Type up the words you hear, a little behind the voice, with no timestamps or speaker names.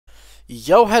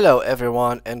Yo, hello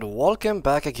everyone, and welcome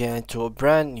back again to a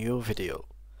brand new video.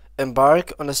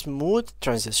 Embark on a smooth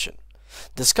transition.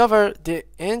 Discover the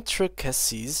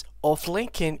intricacies of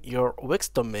linking your Wix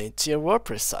domain to your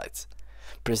WordPress site.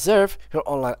 Preserve your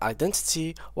online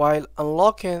identity while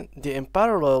unlocking the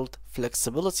unparalleled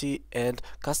flexibility and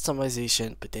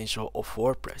customization potential of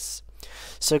WordPress.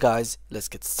 So guys, let's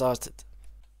get started.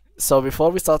 So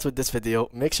before we start with this video,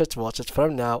 make sure to watch it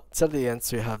from now till the end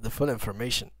so you have the full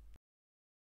information.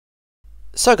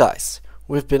 So guys,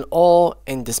 we've been all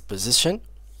in this position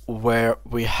where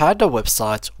we had a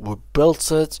website, we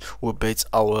built it, we built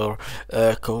our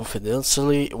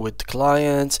confidentially with the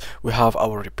clients, we have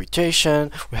our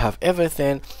reputation, we have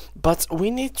everything, but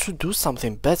we need to do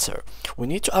something better. We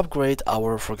need to upgrade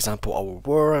our, for example, our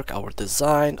work, our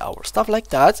design, our stuff like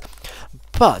that,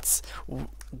 but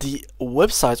the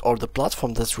website or the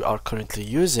platform that we are currently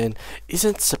using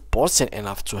isn't supporting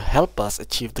enough to help us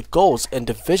achieve the goals and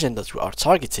the vision that we are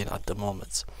targeting at the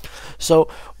moment. So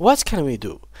what can we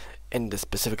do? In this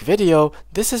specific video,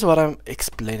 this is what I'm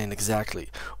explaining exactly.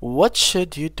 What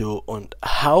should you do and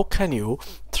how can you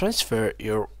transfer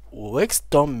your Wix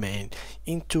domain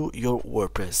into your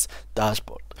WordPress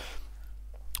dashboard?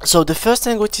 So the first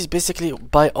thing, which is basically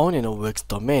by owning a Wix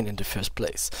domain in the first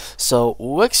place. So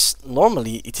Wix,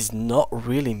 normally it is not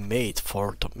really made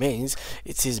for domains.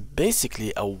 It is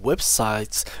basically a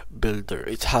website builder.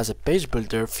 It has a page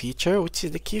builder feature, which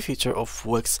is the key feature of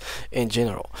Wix in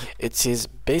general. It is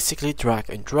basically drag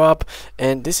and drop,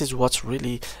 and this is what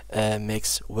really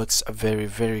makes Wix a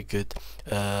very good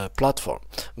platform.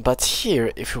 But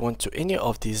here, if you want to any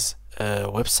of these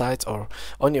website or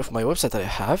any of my website that I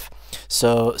have,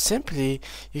 so simply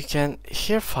you can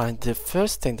here find the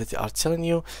first thing that they are telling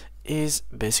you is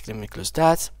basically, let me close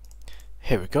that.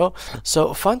 Here we go.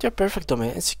 So find your perfect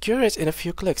domain and secure it in a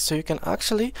few clicks, so you can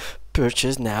actually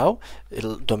purchase now a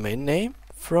domain name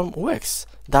from Wix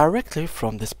directly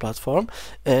from this platform,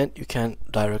 and you can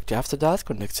directly after that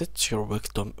connect it to your Wix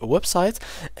website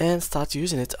and start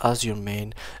using it as your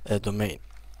main domain.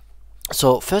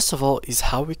 So first of all is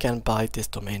how we can buy this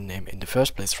domain name in the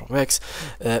first place from Wix.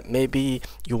 Maybe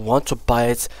you want to buy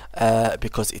it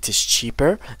because it is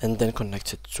cheaper and then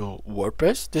connect it to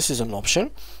WordPress. This is an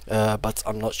option, but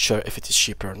I'm not sure if it is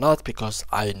cheaper or not, because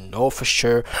I know for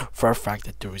sure for a fact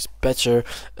that there is better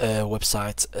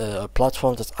website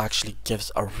platform that actually gives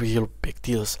a real big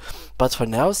deals. But for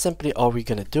now, simply all we're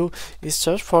gonna do is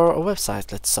search for a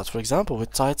website. Let's start, for example,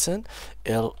 with Titan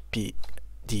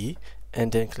LPD,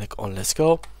 and then click on let's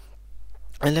go,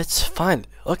 and let's find,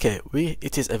 okay,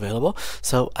 it is available,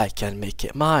 so I can make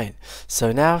it mine.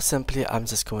 So now simply I'm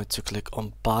just going to click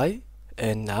on buy,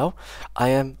 and now I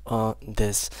am on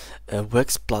this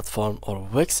Wix platform or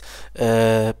Wix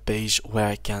page where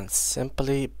I can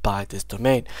simply buy this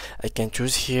domain. I can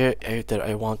choose here either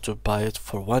I want to buy it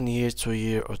for 1 year, 2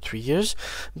 years, or 3 years.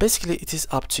 Basically it is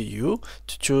up to you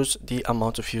to choose the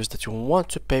amount of years that you want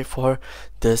to pay for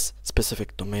this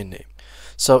specific domain name.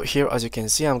 So here, as you can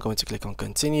see, I'm going to click on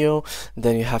continue.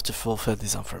 Then you have to fulfill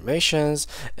these informations,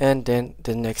 and then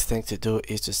the next thing to do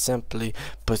is to simply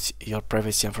put your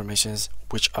privacy informations,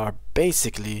 which are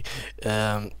basically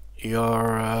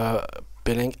your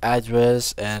billing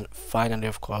address, and finally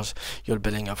of course your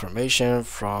billing information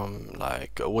from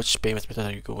like which payment method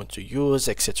are you going to use,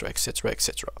 etc, etc,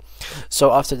 etc.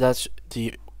 So after that,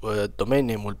 the domain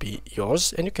name will be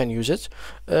yours, and you can use it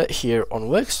here on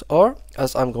Wix, or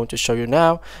as I'm going to show you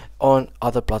now, on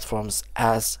other platforms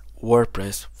as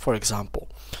WordPress, for example.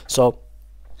 So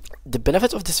the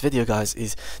benefit of this video, guys,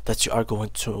 is that you are going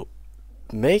to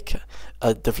make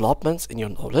developments in your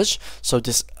knowledge. So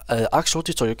this actual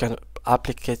tutorial can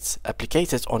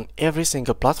applicate it on every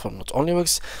single platform, not only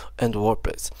Wix and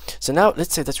WordPress. So now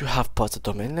let's say that you have bought a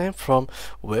domain name from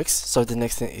Wix. So the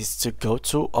next thing is to go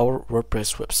to our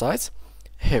WordPress website.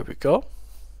 Here we go,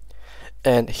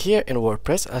 and here in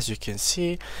WordPress, as you can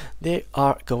see, they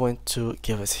are going to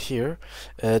give us here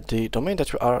the domain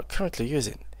that we are currently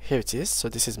using. Here it is. So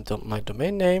this is my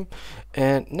domain name,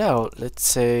 and now let's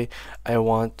say I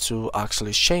want to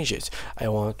actually change it. I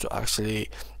want to actually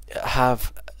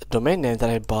have a domain name that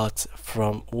I bought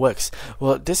from Wix.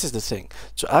 Well, this is the thing.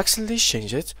 To actually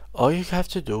change it, all you have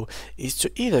to do is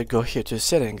to either go here to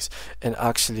settings and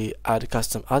actually add a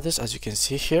custom address, as you can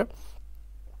see here,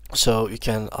 So you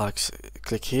can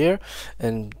click here,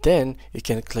 and then you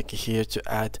can click here to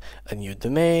add a new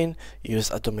domain. Use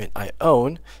a domain I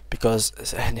own, because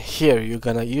and here you're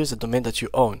gonna use a domain that you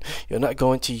own. You're not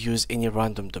going to use any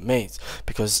random domains,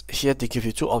 because here they give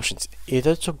you two options: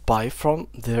 either to buy from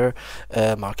their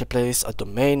marketplace a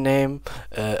domain name,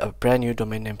 a brand new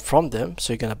domain name from them,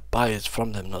 so you're gonna buy it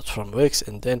from them, not from Wix,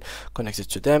 and then connect it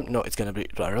to them. No, it's gonna be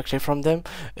directly from them.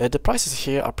 The prices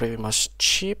here are pretty much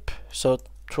cheap, so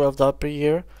 $12 per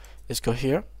year. Let's go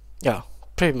here. Yeah,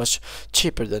 pretty much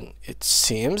cheaper than it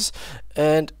seems.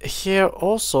 And here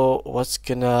also what's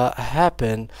gonna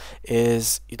happen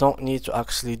is you don't need to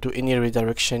actually do any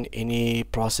redirection, any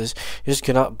process. You're just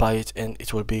gonna buy it and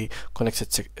it will be connected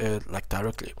to like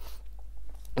directly.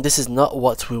 This is not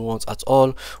what we want at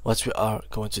all. What we are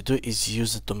going to do is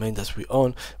use the domain that we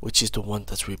own, which is the one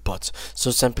that we bought.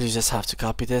 So simply you just have to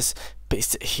copy this,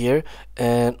 paste it here,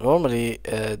 and normally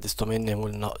this domain name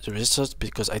will not be registered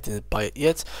because I didn't buy it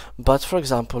yet. But for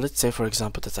example, let's say for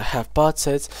example that I have bought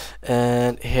it,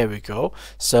 and here we go.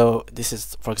 So this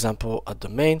is for example a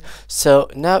domain. So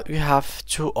now you have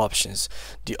two options.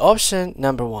 The option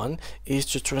number one is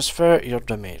to transfer your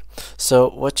domain. So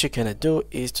what you're gonna do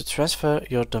is to transfer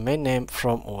your domain name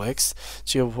from Wix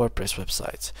to your WordPress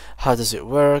website. How does it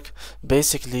work?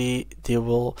 Basically they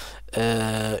will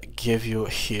give you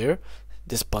here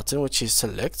this button, which is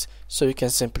select, so you can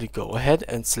simply go ahead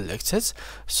and select it.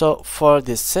 So for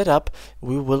this setup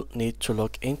we will need to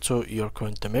log into your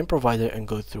current domain provider and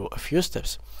go through a few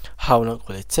steps. How long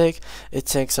will it take? It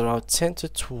takes around 10 to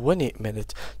 20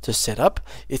 minutes to set up.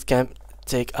 It can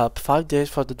take up 5 days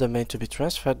for the domain to be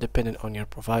transferred depending on your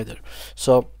provider.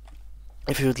 So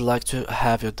if you would like to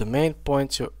have your domain point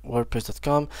to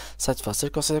WordPress.com site faster,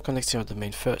 consider connecting your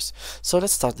domain first. So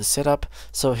let's start the setup.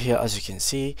 So here, as you can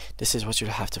see, this is what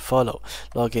you'll have to follow.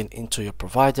 Log in into your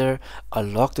provider,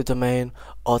 unlock the domain,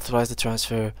 authorize the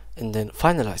transfer, and then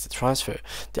finalize the transfer.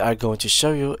 They are going to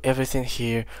show you everything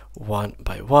here one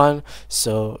by one.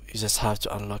 So you just have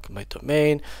to unlock my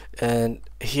domain, and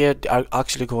here they are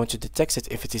actually going to detect it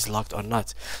if it is locked or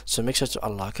not. So make sure to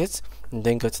unlock it, and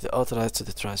then go to the authorize to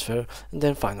the transfer, and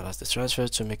then finalize the transfer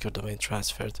to make your domain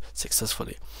transferred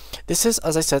successfully. This is,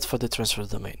 as I said, for the transfer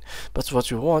domain, but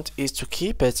what we want is to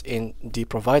keep it in the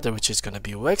provider, which is going to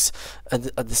be Wix,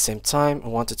 and at the same time we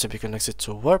want it to be connected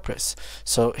to WordPress.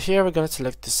 So here we're going to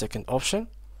select the second option.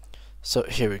 So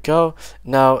here we go.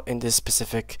 Now in this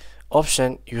specific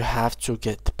option you have to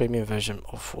get the premium version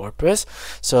of WordPress.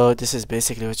 So this is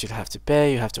basically what you'll have to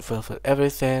pay. You have to fulfill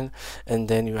everything, and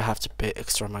then you have to pay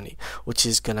extra money, which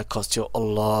is gonna cost you a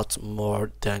lot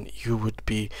more than you would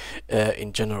be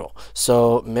in general.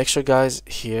 So make sure guys,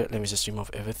 here let me just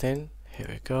remove everything. Here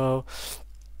we go.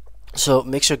 So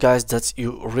make sure guys that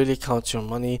you really count your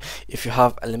money. If you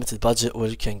have a limited budget, well,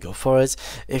 you can go for it.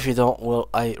 If you don't, well,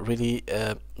 I really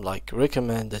like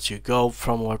recommend that you go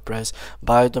from WordPress,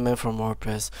 buy a domain from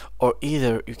WordPress, or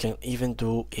either you can even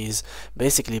do is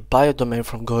basically buy a domain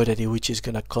from GoDaddy, which is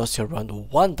gonna cost you around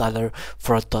 $1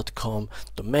 for a .com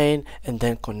domain, and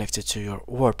then connect it to your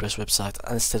WordPress website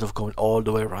instead of going all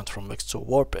the way around from Wix to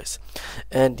WordPress.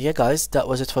 And yeah guys, that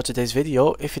was it for today's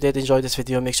video. If you did enjoy this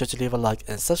video, make sure to leave a like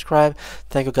and subscribe.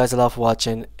 Thank you guys a lot for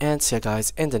watching, and see you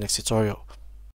guys in the next tutorial.